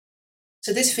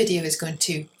So this video is going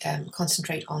to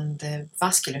concentrate on the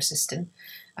vascular system,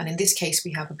 and in this case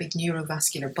we have a big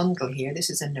neurovascular bundle here.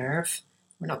 This is a nerve.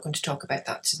 We're not going to talk about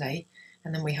that today.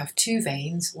 And then we have two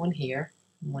veins, one here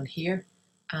and one here,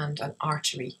 and an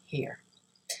artery here.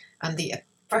 And the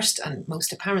first and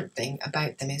most apparent thing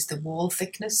about them is the wall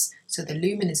thickness. So the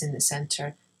lumen is in the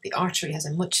centre. The artery has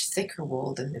a much thicker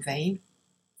wall than the vein,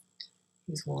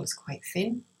 whose wall is quite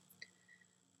thin.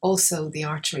 Also, the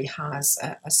artery has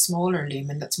a smaller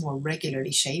lumen that's more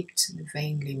regularly shaped. The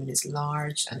vein lumen is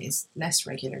large and is less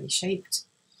regularly shaped.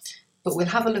 But we'll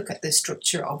have a look at the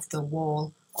structure of the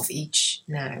wall of each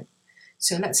now.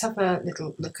 So let's have a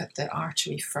little look at the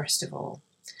artery first of all.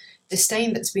 The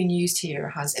stain that's been used here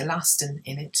has elastin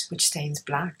in it, which stains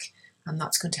black, and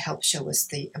that's going to help show us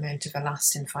the amount of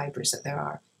elastin fibres that there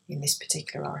are in this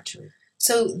particular artery.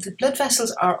 So the blood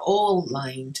vessels are all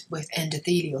lined with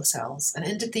endothelial cells, and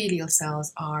endothelial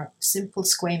cells are simple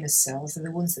squamous cells. They're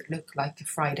the ones that look like a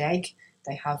fried egg.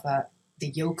 They have the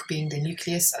yolk being the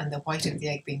nucleus and the white of the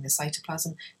egg being the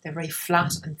cytoplasm. They're very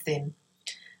flat and thin,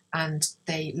 and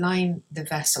they line the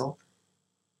vessel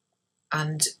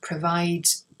and provide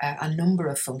a number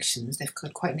of functions. They've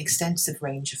got quite an extensive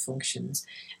range of functions.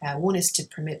 One is to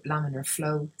permit laminar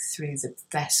flow through the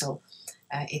vessel.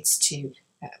 It's to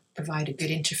provide a good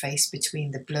interface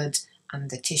between the blood and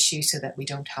the tissue so that we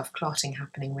don't have clotting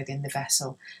happening within the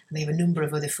vessel. And they have a number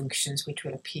of other functions which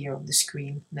will appear on the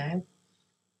screen now.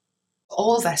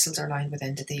 All vessels are lined with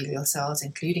endothelial cells,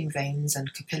 including veins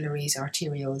and capillaries,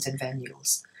 arterioles and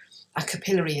venules. A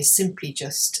capillary is simply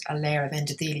just a layer of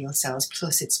endothelial cells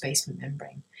plus its basement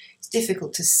membrane. It's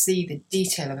difficult to see the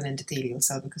detail of an endothelial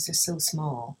cell because they're so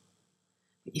small.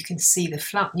 But you can see the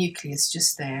flat nucleus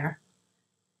just there,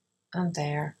 and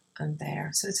there, and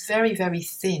there. So it's very, very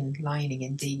thin lining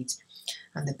indeed.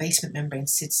 And the basement membrane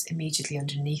sits immediately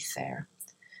underneath there.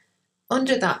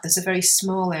 Under that, there's a very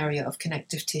small area of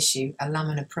connective tissue, a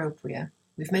lamina propria.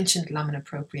 We've mentioned lamina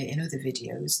propria in other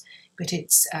videos, but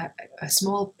it's a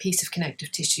small piece of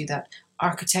connective tissue that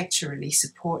architecturally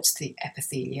supports the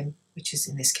epithelium, which is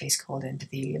in this case called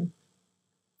endothelium.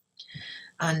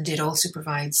 And it also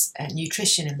provides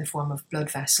nutrition in the form of blood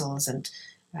vessels and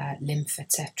lymph,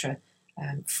 etc.,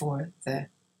 for the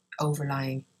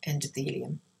overlying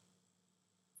endothelium.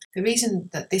 The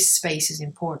reason that this space is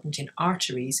important in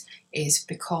arteries is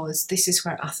because this is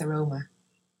where atheroma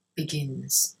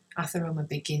begins. Atheroma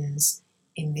begins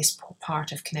in this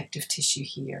part of connective tissue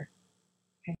here.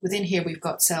 Okay. Within here we've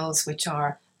got cells which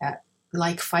are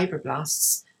like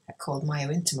fibroblasts called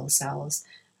myointimal cells,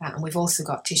 and we've also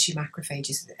got tissue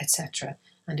macrophages, etc.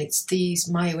 And it's these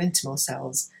myointimal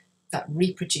cells that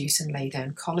reproduce and lay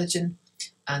down collagen,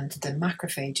 and the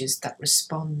macrophages that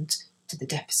respond to the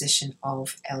deposition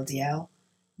of LDL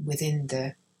within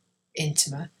the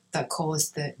intima that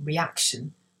cause the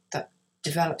reaction that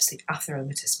develops the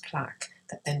atheromatous plaque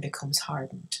that then becomes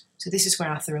hardened. So this is where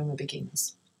atheroma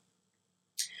begins.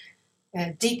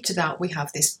 Deep to that we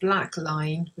have this black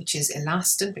line which is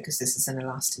elastin, because this is an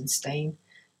elastin stain,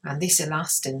 and this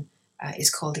elastin is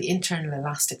called the internal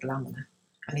elastic lamina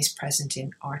and is present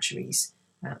in arteries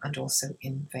and also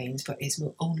in veins, but is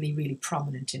only really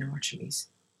prominent in arteries.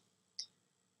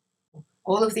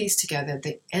 All of these together,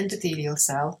 the endothelial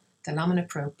cell, the lamina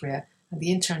propria, and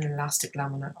the internal elastic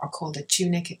lamina are called the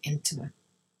tunica intima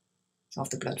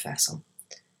of the blood vessel.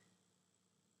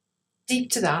 Deep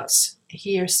to that,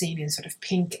 here seen in sort of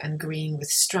pink and green with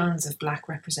strands of black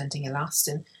representing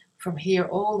elastin, from here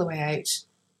all the way out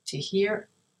to here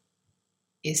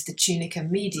is the tunica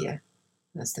media.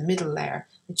 That's the middle layer.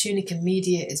 The tunica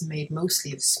media is made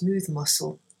mostly of smooth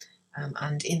muscle,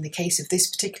 and in the case of this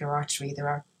particular artery there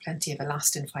are plenty of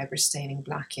elastin fibres staining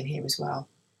black in here as well.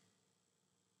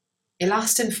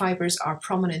 Elastin fibres are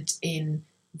prominent in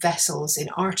vessels, in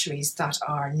arteries that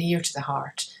are near to the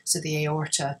heart, so the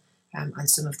aorta and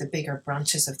some of the bigger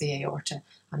branches of the aorta,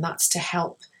 and that's to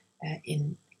help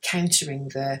in countering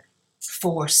the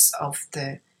force of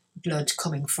the blood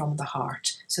coming from the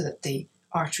heart, so that the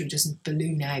artery doesn't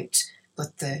balloon out,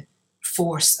 but the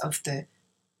force of the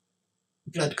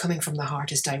blood coming from the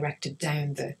heart is directed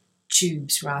down the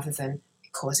tubes rather than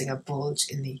causing a bulge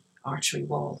in the artery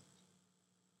wall.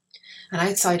 And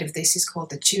outside of this is called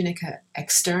the tunica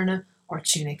externa or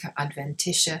tunica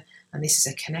adventitia, and this is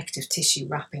a connective tissue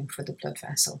wrapping for the blood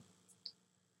vessel.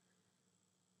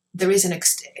 There is an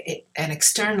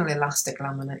external elastic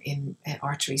lamina in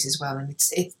arteries as well, and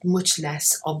it's much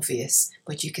less obvious,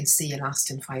 but you can see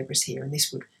elastin fibres here, and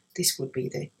this would be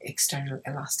the external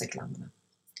elastic lamina.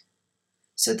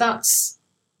 So that's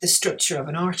the structure of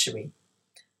an artery.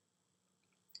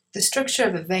 The structure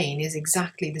of a vein is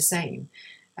exactly the same.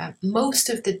 Most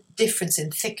of the difference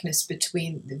in thickness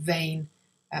between the vein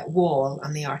wall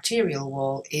and the arterial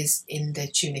wall is in the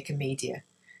tunica media.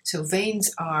 So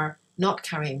veins are not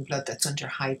carrying blood that's under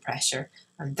high pressure,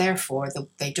 and therefore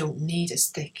they don't need as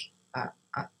thick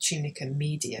a tunica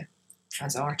media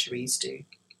as arteries do.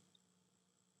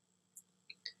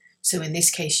 So in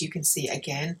this case you can see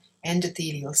again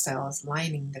endothelial cells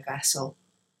lining the vessel,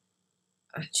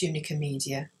 a tunica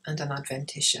media and an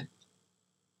adventitia.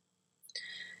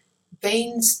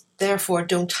 Veins therefore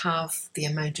don't have the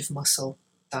amount of muscle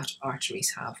that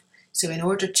arteries have. So in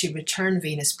order to return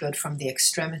venous blood from the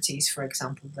extremities, for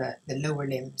example the lower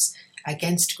limbs,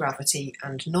 against gravity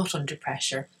and not under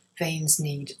pressure, veins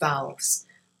need valves.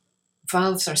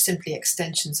 Valves are simply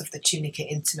extensions of the tunica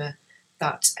intima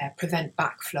that prevent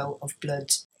backflow of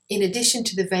blood. In addition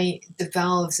to the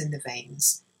valves in the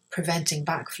veins preventing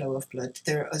backflow of blood,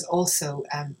 there is also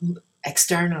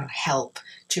external help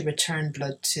to return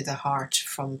blood to the heart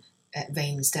from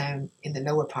veins down in the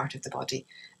lower part of the body,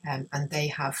 and they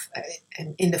have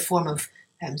in the form of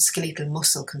skeletal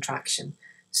muscle contraction.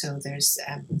 So there's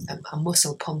a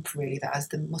muscle pump really, that as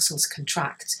the muscles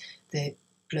contract, the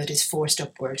blood is forced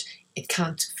upward. It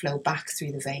can't flow back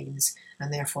through the veins,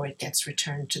 and therefore it gets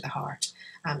returned to the heart.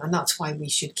 And that's why we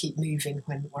should keep moving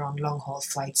when we're on long haul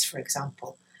flights, for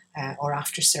example, or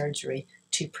after surgery,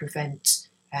 to prevent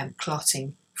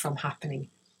clotting from happening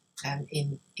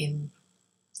in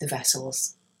the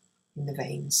vessels, in the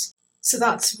veins. So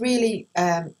that's really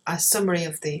a summary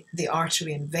of the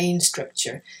artery and vein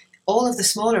structure. All of the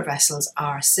smaller vessels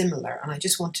are similar, and I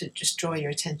just want to draw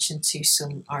your attention to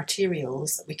some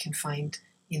arterioles that we can find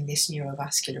in this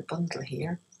neurovascular bundle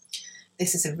here.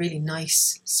 This is a really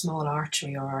nice small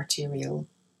artery or arteriole.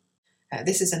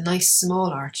 This is a nice small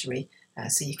artery,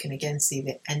 so you can again see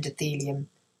the endothelium,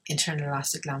 internal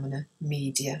elastic lamina,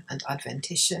 media and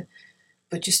adventitia.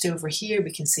 But just over here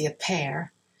we can see a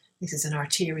pair. This is an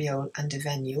arteriole and a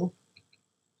venule.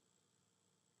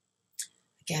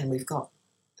 Again, we've got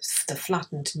the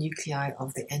flattened nuclei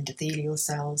of the endothelial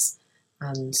cells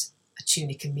and a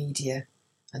tunica media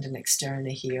and an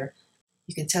externa here.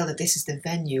 You can tell that this is the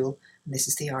venule and this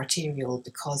is the arteriole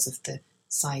because of the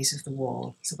size of the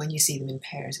wall. So when you see them in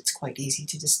pairs, it's quite easy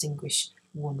to distinguish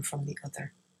one from the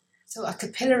other. So a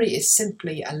capillary is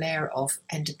simply a layer of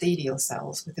endothelial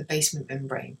cells with a basement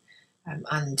membrane,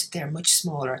 and they're much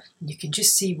smaller, and you can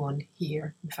just see one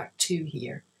here, in fact two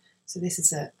here. So this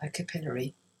is a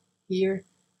capillary here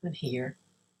and here,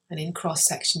 and in cross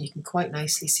section you can quite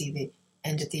nicely see the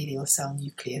endothelial cell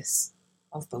nucleus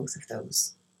of both of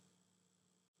those.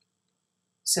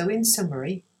 So in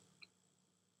summary,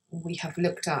 we have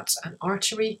looked at an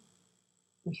artery,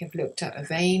 we have looked at a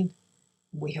vein,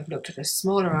 we have looked at a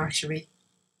smaller artery,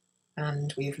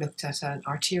 and we have looked at an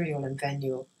arteriole and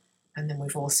venule, and then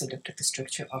we've also looked at the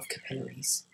structure of capillaries.